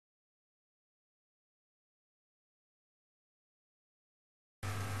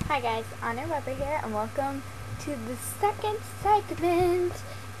Hi guys, Honor Weber here, and welcome to the second segment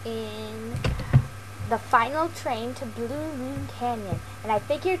in the final train to Blue Moon Canyon. And I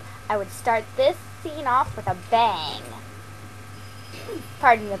figured I would start this scene off with a bang.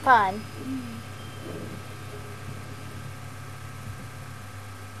 Pardon the pun.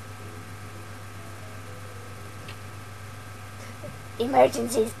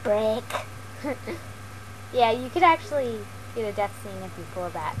 Emergencies break. Yeah, you could actually get a death scene if you pull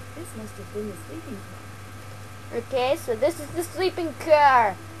that. This must have been the sleeping car. Okay, so this is the sleeping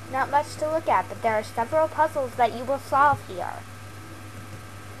car. Not much to look at, but there are several puzzles that you will solve here.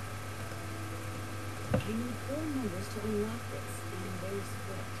 I need 4 numbers to unlock this, and there's,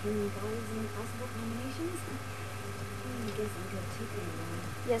 10,000 possible combinations? I guess I'm going to take them around.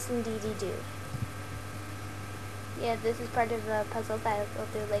 Yes, indeed you do. Yeah, this is part of the puzzle that we'll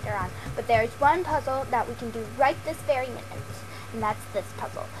do later on. But there's one puzzle that we can do right this very minute, and that's this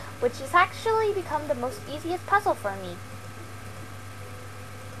puzzle, which has actually become the most easiest puzzle for me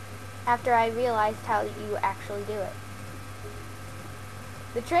after I realized how you actually do it.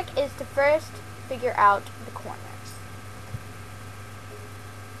 The trick is to first figure out the corners.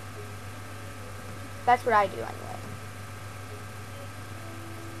 That's what I do anyway.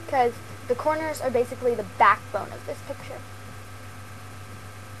 Because the corners are basically the backbone of this picture.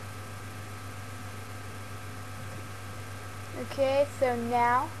 Okay, so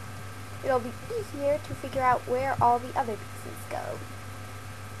now it'll be easier to figure out where all the other pieces go.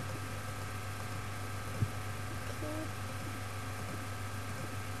 Okay.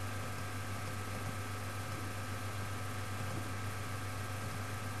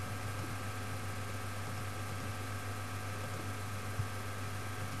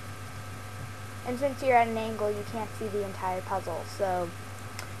 And since you're at an angle, you can't see the entire puzzle, so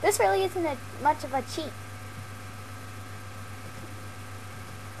this really isn't much of a cheat.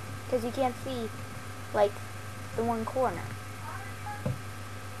 Because you can't see, like, the one corner.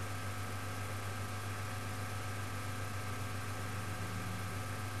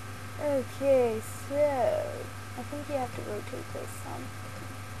 Okay, so I think you have to rotate this some.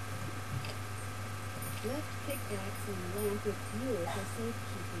 Left pickaxe and lamp with fuel for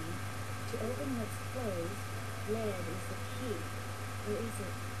safekeeping. To open what's closed, lead is the key. Or is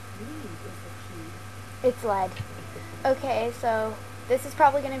it lead is the key? It's lead. Okay, so this is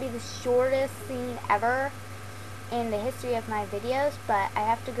probably going to be the shortest scene ever in the history of my videos, but I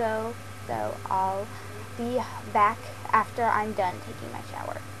have to go, so I'll be back after I'm done taking my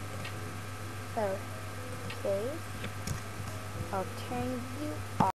shower. So, okay, I'll turn you off.